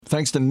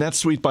Thanks to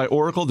NetSuite by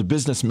Oracle, the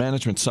business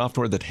management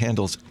software that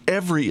handles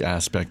every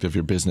aspect of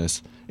your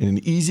business in an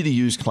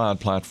easy-to-use cloud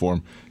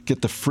platform.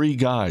 Get the free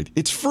guide.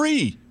 It's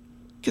free.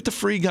 Get the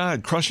free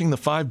guide, Crushing the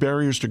 5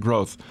 Barriers to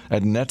Growth,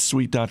 at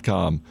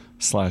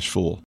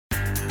netsuite.com/fool.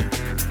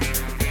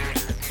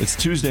 It's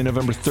Tuesday,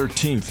 November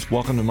 13th.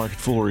 Welcome to Market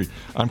Foolery.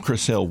 I'm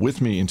Chris Hill. With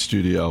me in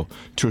studio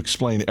to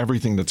explain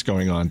everything that's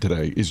going on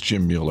today is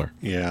Jim Mueller.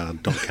 Yeah,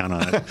 don't count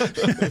on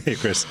it. Hey,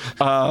 Chris.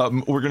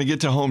 We're going to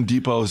get to Home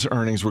Depot's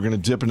earnings. We're going to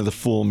dip into the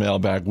Fool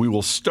mailbag. We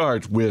will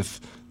start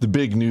with the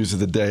big news of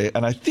the day.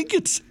 And I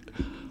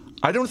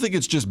don't think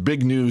it's just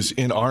big news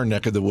in our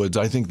neck of the woods.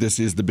 I think this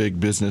is the big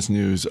business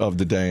news of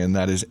the day, and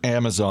that is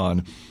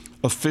Amazon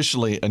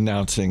officially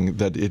announcing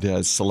that it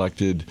has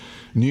selected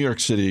New York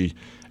City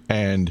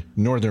and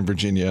Northern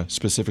Virginia,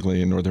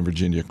 specifically in Northern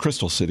Virginia,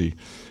 Crystal City,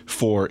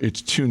 for its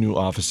 2 new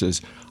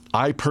offices.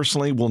 I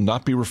personally will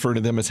not be referring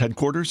to them as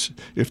headquarters.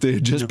 If they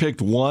had just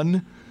picked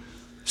one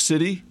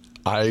city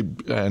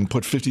and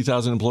put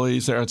 50,000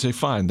 employees there, I'd say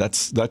fine.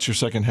 That's your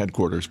second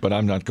headquarters. But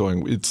I'm not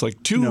going. It's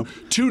like two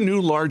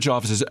new large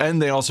offices,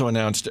 and they also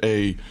announced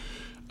an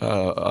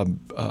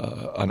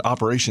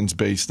operations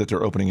base that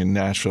they're opening in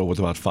Nashville with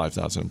about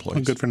 5,000 employees.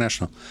 Well, good for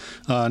Nashville.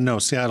 No,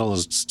 Seattle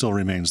still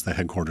remains the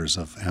headquarters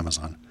of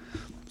Amazon.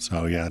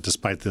 So, yeah,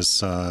 despite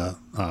this,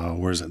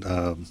 where is it?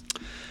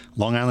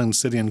 Long Island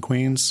City in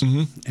Queens,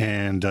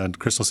 and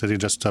Crystal City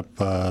just up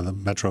the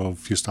metro a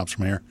few stops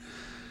from here.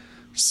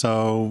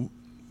 So,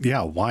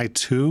 yeah, why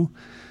 2?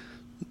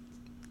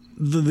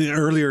 The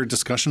earlier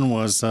discussion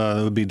was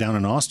it would be down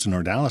in Austin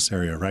or Dallas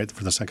area, right?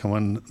 For the second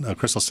one,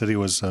 Crystal City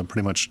was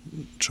pretty much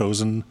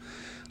chosen,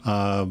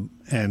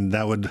 and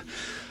that would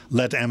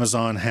let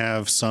Amazon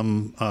have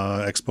some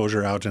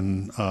exposure out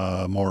in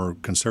a more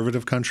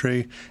conservative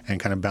country and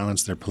kind of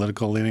balance their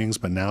political leanings.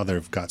 But now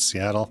they've got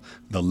Seattle,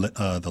 the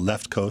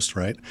left coast,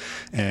 right?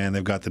 And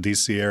they've got the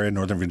D.C. area,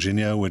 Northern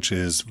Virginia, which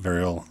is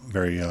very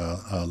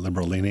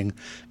liberal leaning,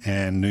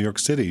 and New York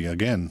City,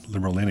 again,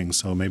 liberal leaning.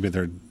 So maybe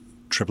they're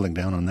tripling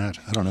down on that.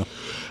 I don't know.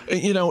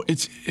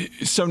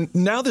 So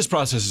now this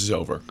process is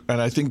over, and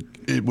I think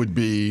it would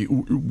be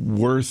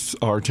worth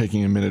our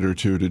taking a minute or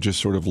two to just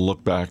sort of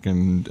look back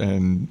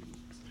and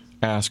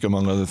ask,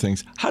 among other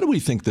things, how do we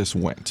think this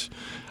went?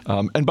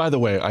 And by the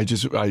way, I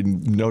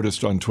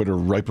noticed on Twitter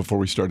right before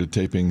we started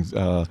taping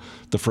the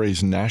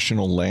phrase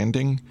 "national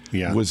landing"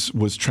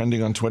 was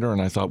trending on Twitter,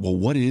 and I thought, well,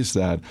 what is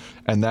that?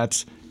 And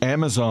that's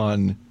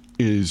Amazon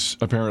is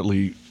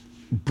apparently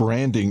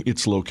branding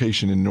its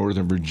location in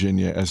Northern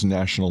Virginia as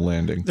National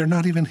Landing. They're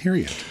not even here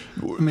yet.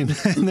 I mean,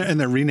 and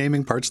they're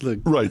renaming parts of the...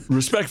 Right.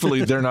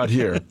 Respectfully, they're not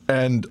here.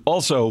 And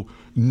also,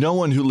 no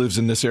one who lives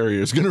in this area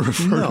is going to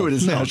refer to it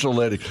as National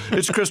Landing.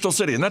 It's Crystal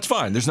City, and that's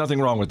fine. There's nothing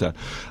wrong with that.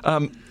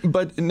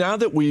 But now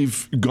that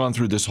we've gone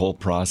through this whole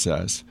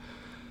process,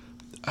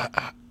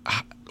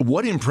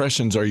 what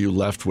impressions are you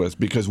left with?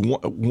 Because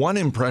one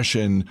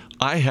impression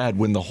I had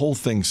when the whole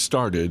thing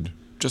started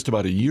just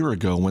about a year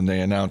ago when they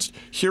announced,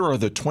 here are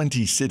the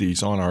 20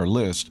 cities on our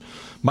list,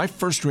 my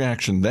first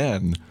reaction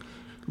then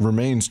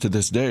remains to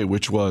this day,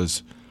 which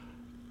was,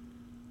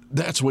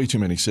 that's way too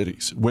many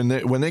cities. When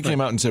they came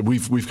out and said,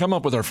 we've come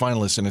up with our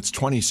finalists and it's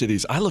 20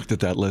 cities, I looked at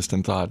that list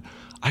and thought,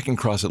 I can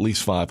cross at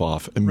least 5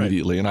 off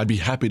immediately, and I'd be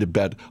happy to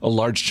bet a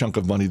large chunk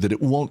of money that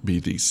it won't be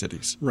these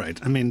cities. Right.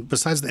 I mean,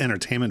 besides the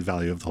entertainment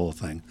value of the whole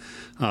thing,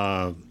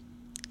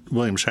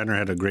 William Shatner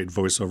had a great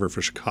voiceover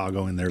for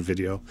Chicago in their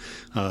video.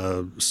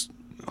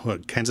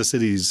 Kansas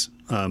City's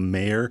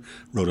mayor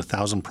wrote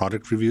 1,000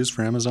 product reviews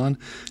for Amazon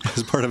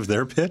as part of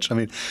their pitch. I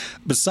mean,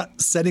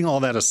 setting all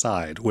that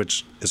aside,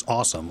 which is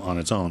awesome on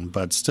its own,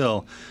 but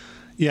still,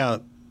 yeah,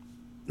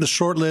 the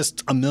short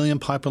list, 1 million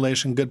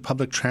population, good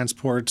public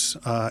transport,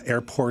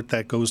 airport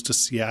that goes to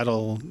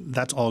Seattle,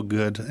 that's all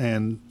good,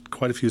 and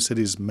quite a few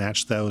cities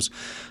match those.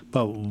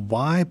 But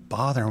why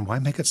bother and why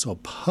make it so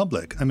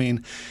public? I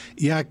mean,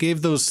 yeah, it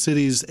gave those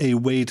cities a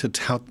way to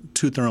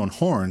toot their own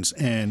horns,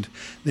 and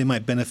they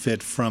might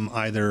benefit from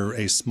either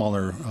a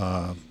smaller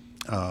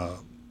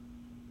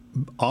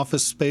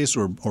office space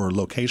or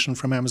location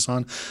from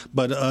Amazon,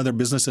 but other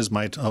businesses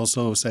might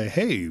also say,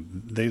 hey,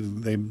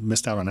 they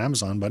missed out on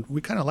Amazon, but we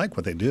kind of like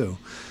what they do.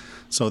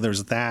 So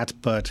there's that,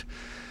 but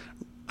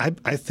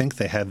I think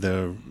they had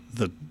the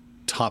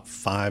top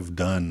 5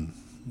 done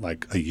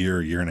like a year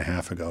and a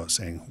half ago,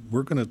 saying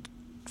we're going to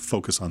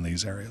focus on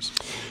these areas.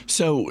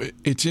 So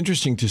it's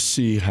interesting to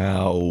see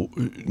how,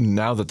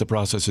 now that the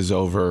process is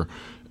over,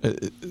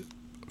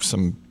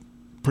 some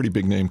pretty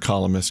big name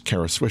columnists,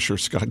 Kara Swisher,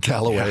 Scott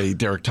Galloway,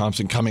 Derek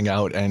Thompson, coming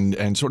out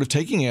and sort of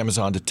taking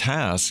Amazon to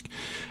task,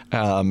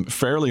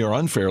 fairly or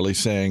unfairly,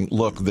 saying,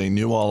 look, they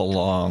knew all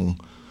along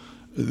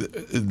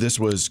this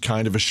was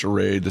kind of a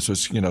charade. This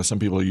was, some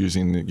people are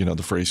using,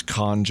 the phrase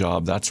con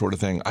job, that sort of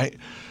thing.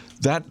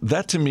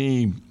 That to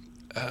me,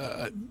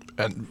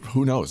 and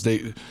who knows,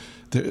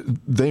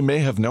 they may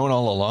have known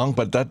all along,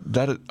 but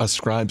that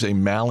ascribes a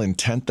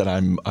malintent that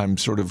I'm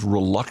sort of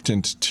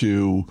reluctant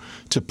to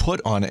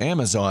put on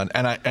Amazon,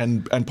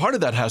 and part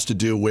of that has to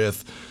do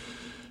with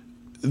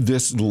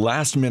this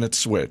last-minute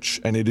switch,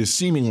 and it is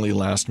seemingly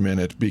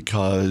last-minute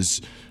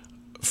because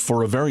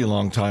for a very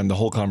long time, the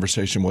whole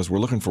conversation was we're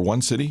looking for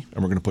one city,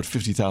 and we're going to put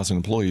 50,000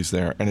 employees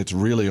there, and it's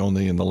really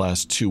only in the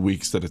last 2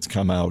 weeks that it's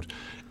come out.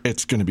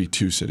 It's going to be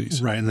 2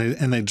 cities. Right,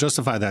 and they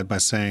justify that by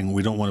saying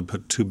we don't want to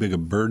put too big a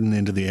burden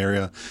into the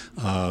area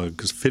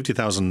because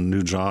 50,000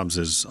 new jobs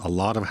is a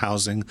lot of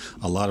housing,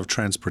 a lot of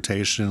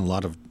transportation, a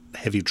lot of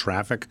heavy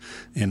traffic,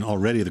 and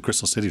already the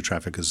Crystal City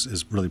traffic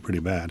is really pretty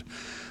bad.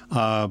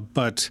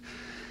 But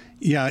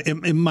yeah,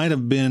 it might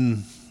have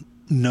been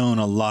known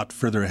a lot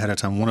further ahead of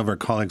time. One of our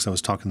colleagues I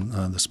was talking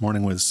this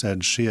morning with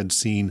said she had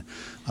seen,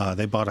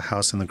 they bought a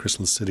house in the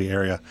Crystal City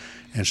area,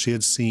 and she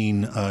had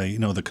seen,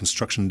 the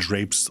construction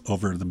drapes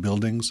over the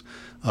buildings,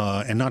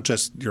 and not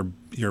just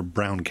your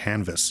brown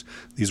canvas.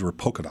 These were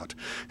polka dot.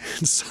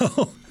 And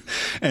so,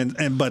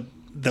 but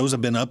those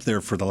have been up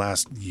there for the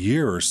last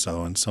year or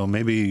so, and so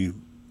maybe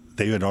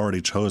they had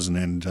already chosen,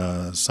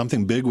 and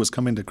something big was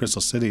coming to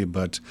Crystal City,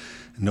 but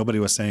nobody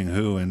was saying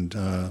who, and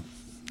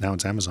now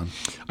it's Amazon.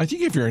 I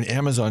think if you're an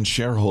Amazon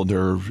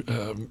shareholder,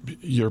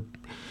 you're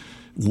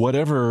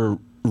whatever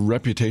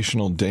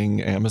reputational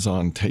ding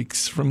Amazon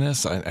takes from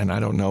this, and I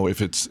don't know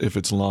if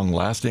it's long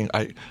lasting.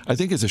 I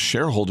think as a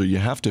shareholder, you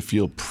have to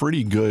feel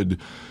pretty good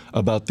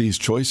about these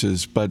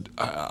choices. But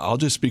I'll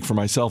just speak for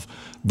myself.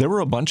 There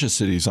were a bunch of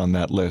cities on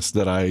that list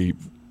that I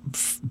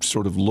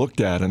sort of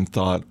looked at and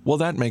thought, well,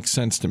 that makes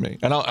sense to me.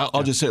 And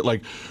I'll just say,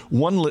 like,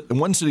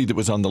 one city that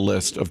was on the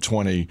list of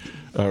 20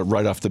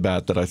 right off the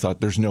bat that I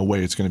thought there's no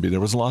way it's going to be there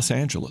was Los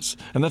Angeles.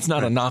 And that's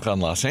not a knock on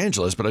Los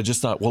Angeles, but I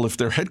just thought, well, if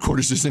their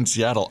headquarters is in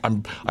Seattle,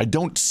 I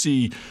don't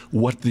see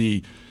what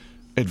the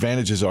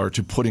advantages are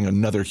to putting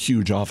another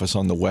huge office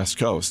on the West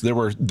Coast. There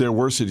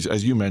were cities,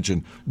 as you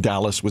mentioned.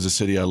 Dallas was a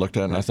city I looked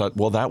at, and I thought,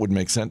 well, that would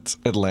make sense.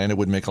 Atlanta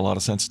would make a lot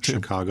of sense too.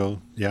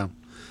 Chicago, yeah.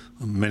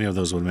 Many of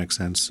those would make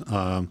sense.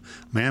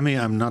 Miami,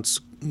 I'm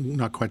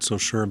not quite so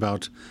sure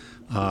about.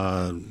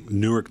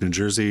 Newark, New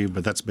Jersey,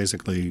 but that's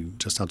basically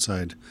just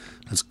outside.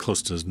 That's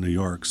close to New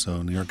York,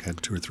 so New York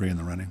had 2 or 3 in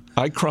the running.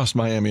 I crossed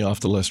Miami off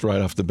the list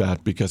right off the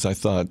bat because I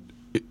thought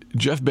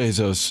Jeff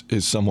Bezos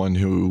is someone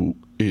who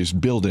is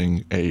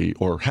building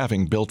or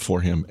having built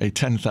for him a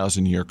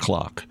 10,000-year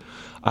clock.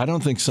 I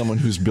don't think someone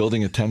who's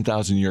building a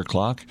 10,000-year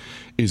clock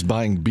is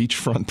buying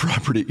beachfront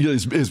property,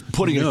 is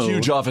putting a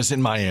huge office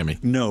in Miami.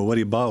 No, what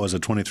he bought was a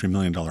 $23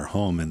 million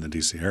home in the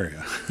D.C.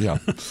 area. Yeah.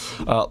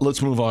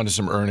 Let's move on to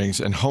some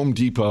earnings. And Home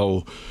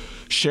Depot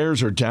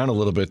shares are down a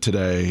little bit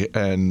today,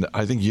 and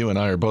I think you and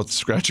I are both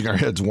scratching our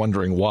heads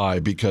wondering why,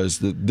 because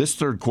this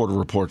third quarter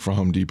report for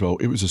Home Depot,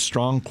 it was a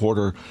strong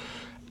quarter.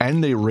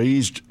 And they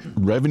raised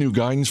revenue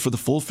guidance for the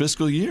full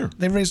fiscal year.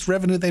 They raised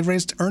revenue. They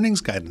raised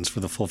earnings guidance for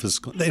the full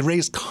fiscal. They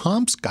raised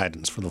comps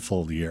guidance for the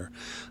full year.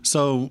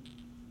 So,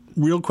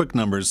 real quick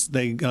numbers.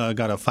 They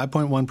got a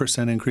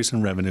 5.1% increase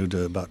in revenue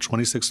to about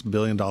 $26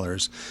 billion,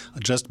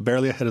 just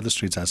barely ahead of the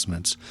street's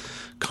estimates.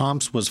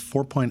 Comps was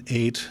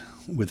 4.8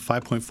 with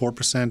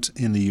 5.4%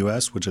 in the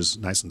U.S., which is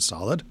nice and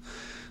solid.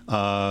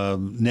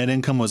 Net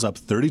income was up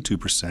 32%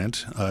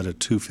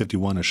 to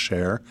 $251 a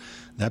share.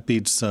 That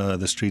beats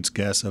the street's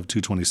guess of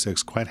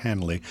 $226 quite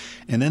handily.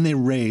 And then they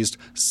raised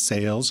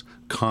sales,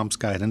 comps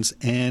guidance,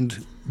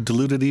 and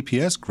diluted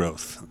EPS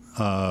growth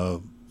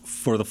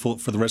for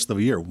the rest of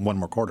the year, one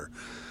more quarter.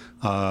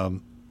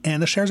 And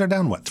the shares are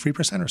down,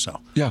 3% or so?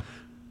 Yeah.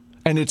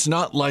 And it's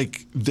not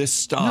like this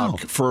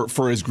stock,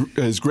 for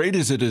as great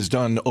as it has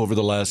done over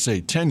the last,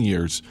 say, 10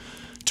 years,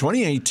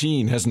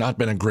 2018 has not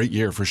been a great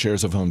year for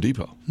shares of Home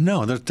Depot.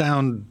 No, they're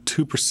down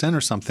 2%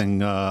 or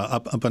something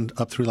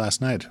up through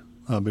last night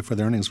before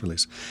the earnings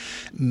release.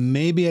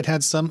 Maybe it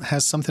has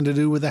something to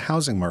do with the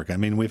housing market. I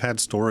mean, we've had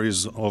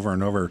stories over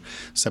and over.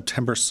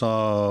 September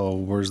saw,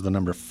 where's the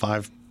number,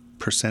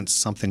 5%,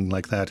 something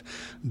like that,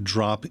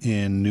 drop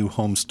in new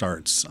home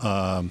starts.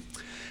 And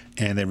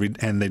they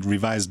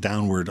revised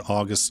downward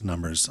August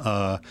numbers.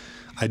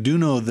 I do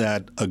know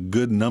that a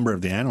good number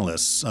of the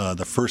analysts,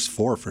 the first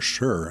 4 for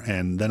sure,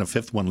 and then a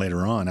 5th one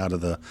later on out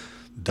of the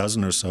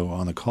dozen or so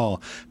on the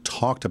call,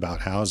 talked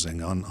about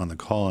housing on the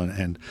call,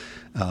 and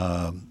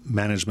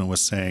management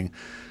was saying,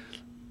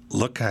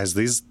 look, guys,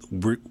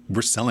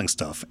 we're selling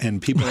stuff,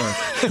 and people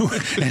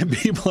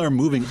are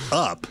moving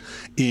up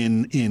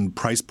in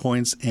price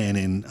points and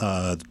in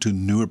to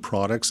newer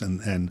products,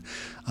 and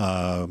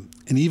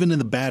even in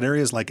the bad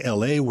areas like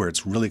LA, where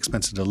it's really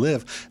expensive to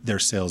live, their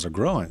sales are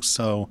growing.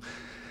 So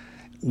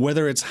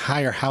whether it's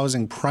higher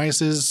housing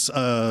prices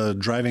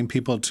driving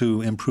people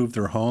to improve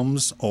their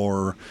homes,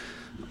 or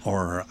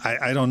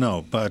I don't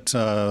know, but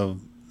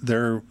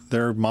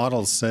their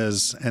model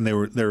says, and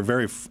they're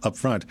very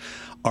upfront,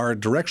 our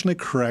directionally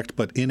correct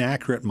but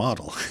inaccurate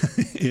model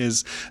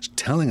is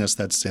telling us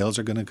that sales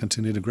are going to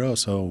continue to grow.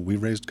 So we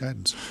raised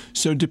guidance.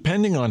 So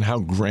depending on how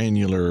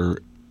granular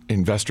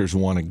investors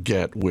want to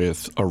get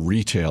with a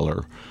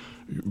retailer,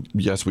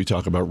 yes, we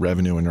talk about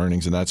revenue and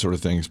earnings and that sort of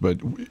things, but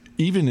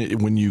even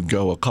when you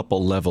go a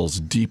couple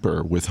levels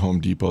deeper with Home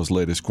Depot's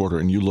latest quarter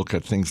and you look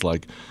at things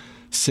like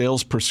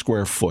sales per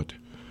square foot,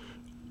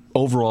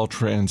 overall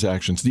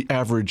transactions, the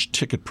average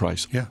ticket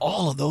price,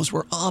 all of those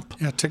were up.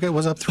 Yeah, ticket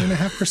was up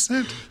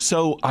 3.5%.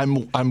 So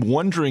I'm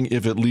wondering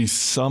if at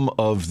least some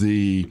of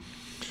the,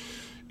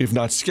 if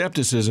not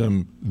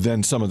skepticism,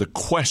 then some of the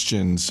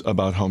questions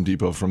about Home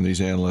Depot from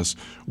these analysts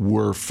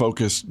were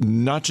focused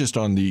not just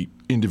on the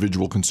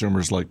individual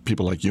consumers, like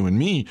people like you and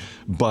me,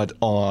 but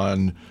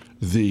on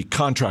the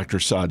contractor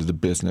side of the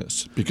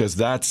business, because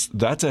that's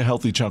a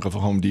healthy chunk of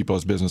Home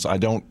Depot's business. I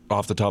don't,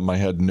 off the top of my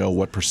head, know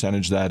what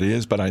percentage that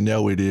is, but I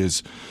know it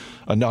is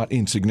a not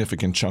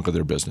insignificant chunk of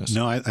their business.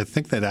 No, I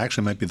think that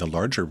actually might be the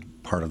larger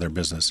part of their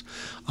business.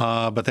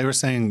 But they were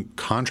saying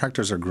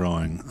contractors are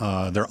growing.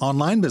 Their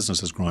online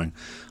business is growing.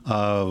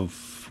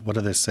 What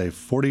do they say?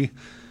 40.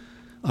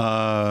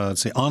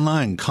 Let's see,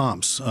 online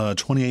comps,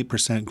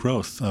 28%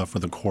 growth for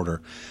the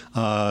quarter.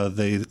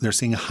 They're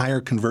seeing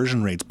higher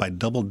conversion rates by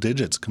double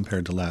digits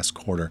compared to last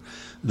quarter.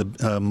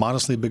 The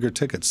modestly bigger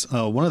tickets.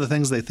 One of the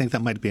things they think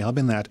that might be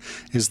helping that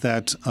is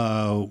that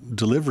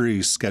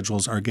delivery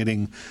schedules are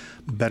getting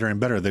better and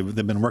better.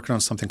 They've been working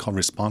on something called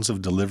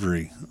responsive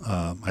delivery.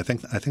 I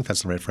think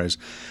that's the right phrase.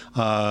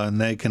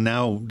 And they can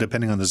now,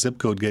 depending on the zip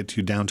code, get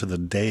you down to the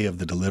day of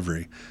the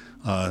delivery.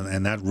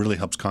 And that really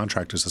helps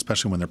contractors,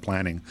 especially when they're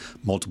planning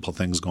multiple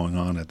things going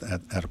on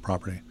at a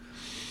property.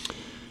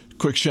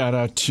 Quick shout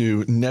out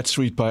to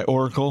NetSuite by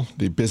Oracle,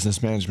 the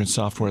business management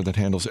software that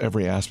handles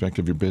every aspect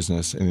of your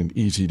business in an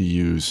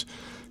easy-to-use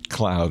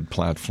cloud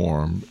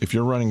platform. If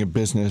you're running a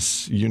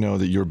business, you know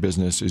that your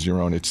business is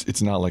your own.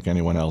 It's not like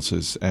anyone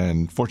else's.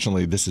 And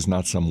fortunately, this is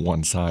not some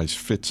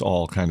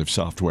one-size-fits-all kind of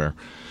software.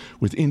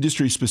 With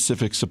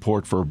industry-specific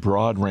support for a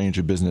broad range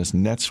of business,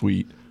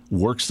 NetSuite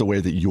works the way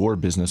that your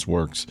business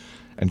works.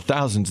 And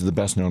thousands of the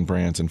best-known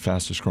brands and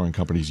fastest-growing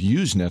companies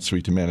use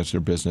NetSuite to manage their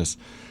business.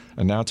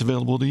 And now it's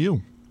available to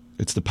you.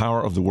 It's the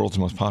power of the world's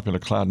most popular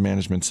cloud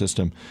management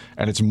system,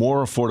 and it's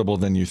more affordable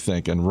than you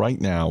think. And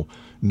right now,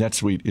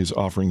 NetSuite is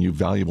offering you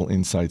valuable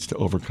insights to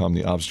overcome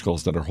the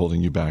obstacles that are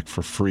holding you back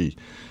for free.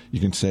 You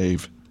can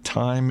save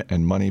time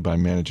and money by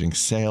managing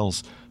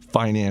sales,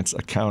 finance,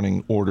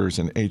 accounting, orders,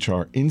 and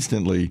HR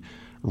instantly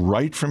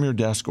right from your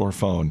desk or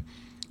phone.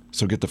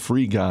 So get the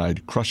free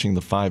guide, Crushing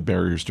the 5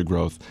 Barriers to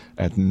Growth,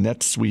 at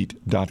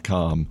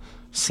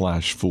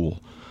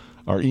netsuite.com/fool.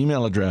 Our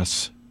email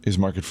address is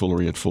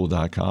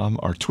marketfoolery@fool.com.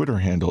 Our Twitter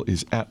handle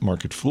is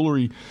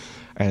 @marketfoolery.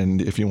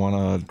 And if you want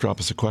to drop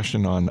us a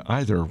question on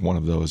either one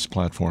of those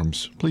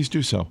platforms, please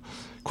do so.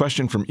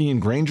 Question from Ian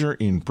Granger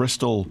in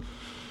Bristol,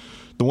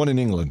 the one in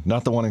England,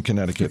 not the one in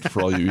Connecticut,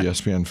 for all you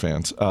ESPN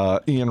fans.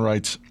 Ian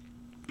writes,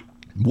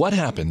 what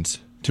happens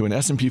to an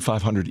S&P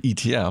 500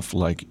 ETF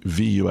like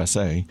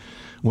VUSA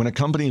when a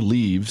company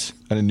leaves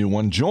and a new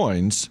one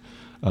joins?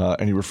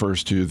 And he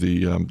refers to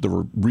the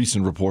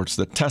recent reports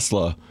that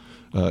Tesla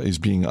is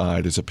being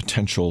eyed as a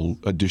potential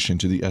addition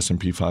to the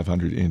S&P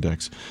 500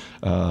 index.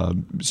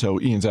 So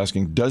Ian's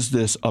asking, does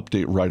this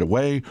update right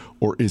away,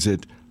 or is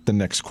it the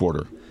next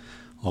quarter?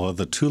 Well,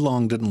 the too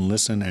long didn't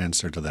listen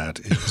answer to that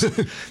is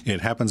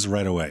it happens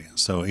right away.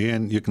 So,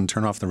 Ian, you can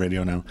turn off the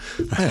radio now.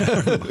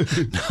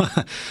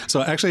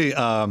 So, actually,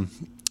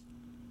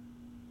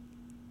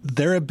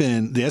 there have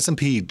been the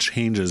S&P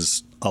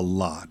changes a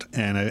lot,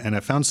 and I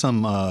found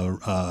some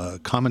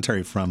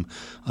commentary from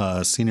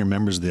senior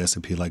members of the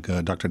S&P, like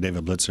Dr.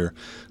 David Blitzer,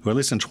 who at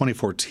least in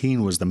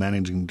 2014 was the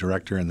managing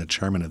director and the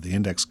chairman of the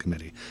index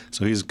committee.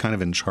 So he's kind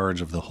of in charge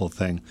of the whole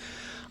thing.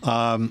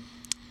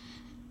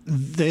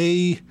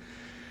 They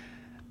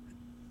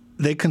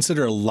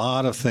consider a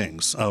lot of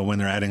things when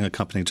they're adding a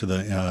company to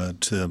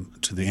the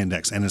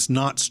index, and it's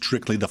not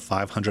strictly the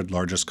 500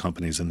 largest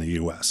companies in the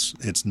U.S.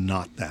 It's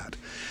not that.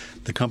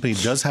 The company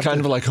does have kind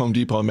of like Home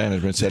Depot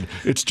management said,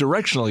 it's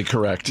directionally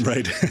correct,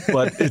 right?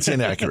 But it's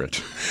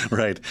inaccurate.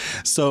 Right.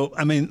 So,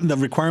 I mean, the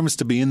requirements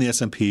to be in the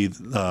S&P,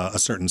 a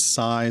certain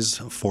size,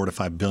 $4 to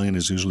 $5 billion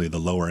is usually the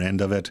lower end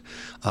of it.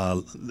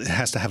 It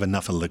has to have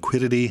enough of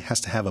liquidity,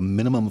 has to have a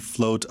minimum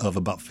float of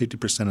about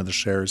 50% of the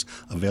shares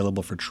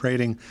available for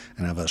trading,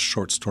 and I have a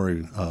short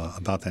story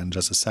about that in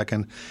just a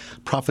second.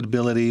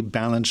 Profitability,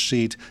 balance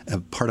sheet,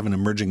 part of an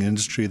emerging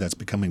industry that's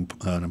becoming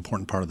an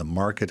important part of the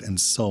market, and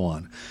so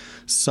on.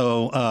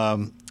 So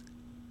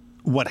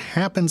what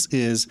happens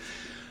is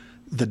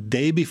the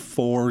day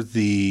before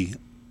the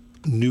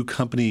new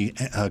company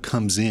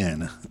comes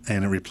in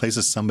and it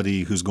replaces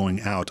somebody who's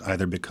going out,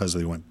 either because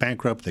they went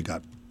bankrupt, they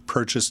got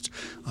purchased,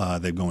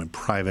 they're going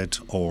private,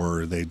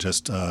 or they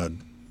just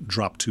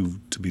dropped to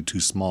be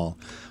too small.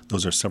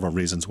 Those are several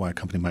reasons why a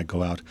company might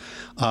go out.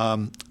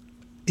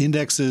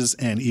 Indexes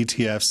and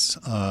ETFs,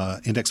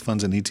 index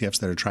funds and ETFs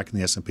that are tracking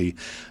the S&P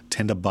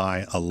tend to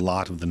buy a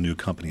lot of the new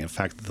company. In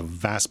fact, the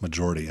vast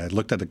majority. I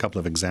looked at a couple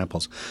of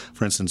examples.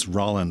 For instance,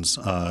 Rollins,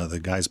 the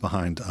guys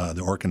behind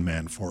the Orkin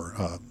Man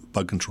for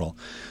bug control,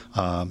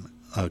 a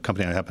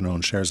company I happen to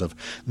own shares of,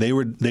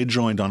 they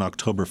joined on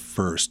October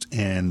 1st,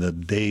 and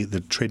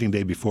the trading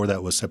day before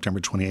that was September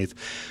 28th.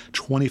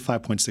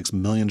 25.6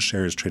 million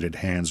shares traded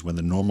hands when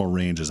the normal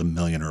range is 1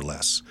 million or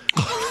less.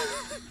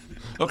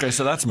 Okay,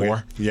 so that's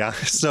more. Yeah.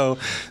 So,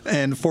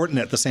 and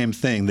Fortinet, the same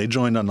thing. They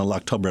joined on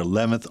October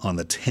 11th. On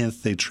the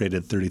 10th, they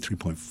traded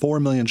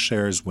 33.4 million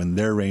shares when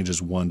their range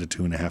is 1 to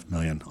 2.5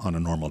 million on a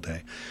normal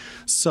day.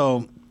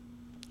 So,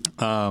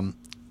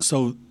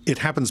 so it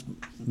happens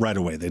right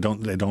away. They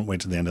don't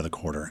wait to the end of the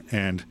quarter.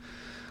 And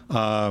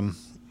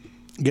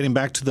getting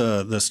back to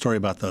the story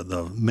about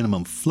the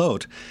minimum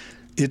float,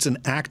 it's an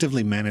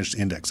actively managed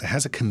index. It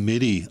has a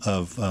committee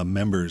of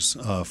members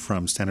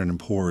from Standard &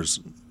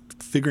 Poor's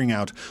figuring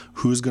out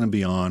who's going to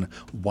be on,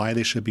 why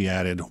they should be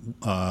added,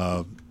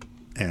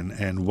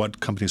 and what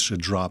companies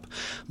should drop.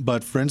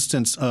 But for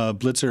instance,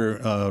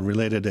 Blitzer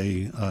related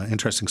a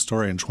interesting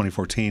story in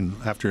 2014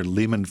 after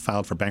Lehman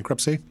filed for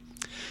bankruptcy.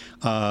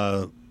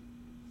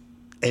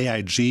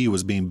 AIG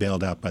was being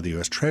bailed out by the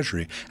U.S.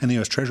 Treasury, and the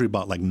U.S. Treasury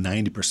bought like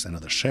 90%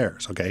 of the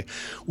shares, okay?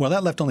 Well,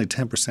 that left only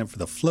 10% for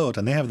the float,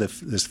 and they have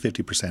this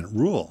 50%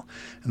 rule.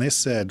 And they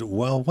said,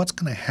 well, what's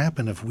going to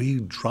happen if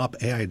we drop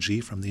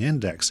AIG from the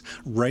index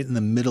right in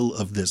the middle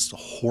of this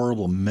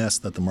horrible mess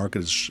that the market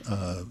is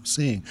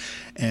seeing?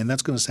 And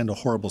that's going to send a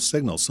horrible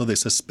signal. So they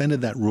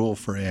suspended that rule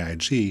for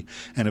AIG,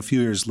 and a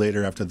few years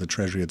later, after the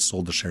Treasury had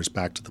sold the shares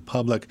back to the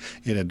public,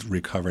 it had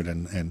recovered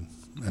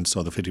and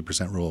so the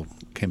 50% rule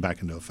came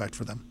back into effect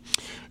for them.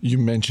 You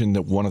mentioned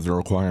that one of the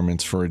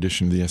requirements for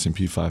addition to the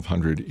S&P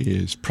 500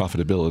 is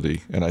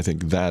profitability, and I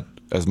think that,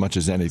 as much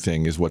as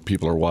anything, is what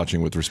people are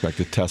watching with respect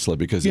to Tesla,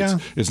 because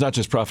it's not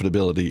just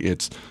profitability,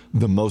 it's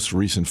the most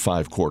recent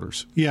 5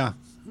 quarters. Yeah.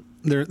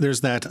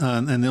 There's that,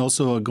 and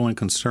also a going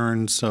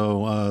concern,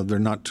 so they're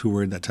not too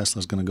worried that Tesla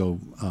is going to go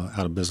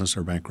out of business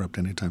or bankrupt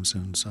anytime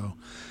soon. So,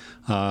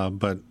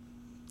 but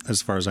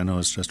as far as I know,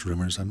 it's just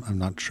rumors. I'm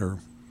not sure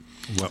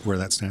where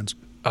that stands.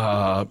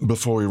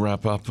 Before we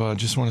wrap up, I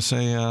just want to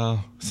say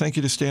thank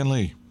you to Stan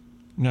Lee,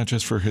 not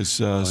just for his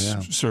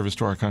service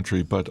to our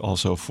country, but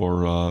also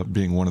for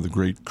being one of the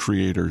great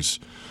creators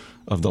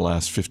of the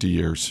last 50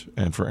 years.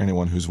 And for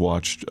anyone who's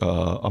watched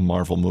a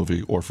Marvel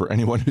movie, or for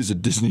anyone who's a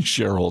Disney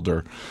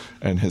shareholder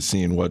and has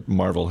seen what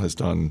Marvel has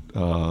done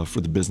for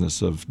the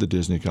business of the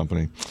Disney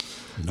company.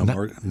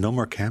 No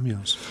more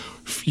cameos.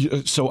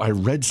 So I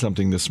read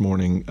something this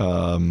morning.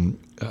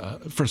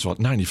 First of all,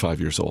 95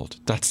 years old.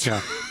 That's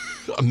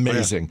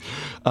amazing.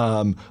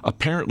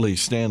 Apparently,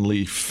 Stan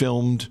Lee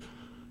filmed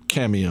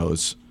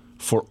cameos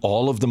for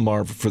all of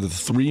for the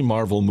 3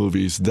 Marvel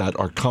movies that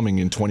are coming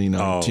in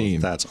 2019.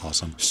 Oh, that's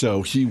awesome.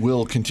 So he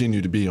will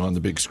continue to be on the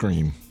big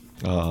screen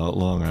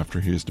long after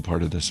he has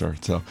departed this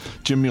earth. So,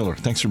 Jim Mueller,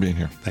 thanks for being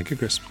here. Thank you,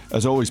 Chris.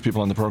 As always,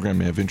 people on the program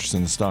may have interest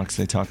in the stocks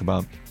they talk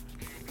about,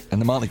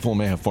 and the Motley Fool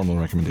may have formal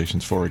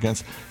recommendations for or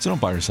against, so don't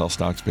buy or sell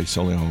stocks based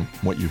solely on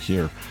what you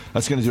hear.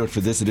 That's going to do it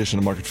for this edition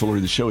of Market Foolery.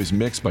 The show is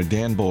mixed by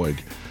Dan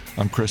Boyd.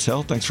 I'm Chris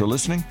Hill. Thanks for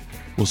listening.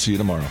 We'll see you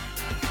tomorrow.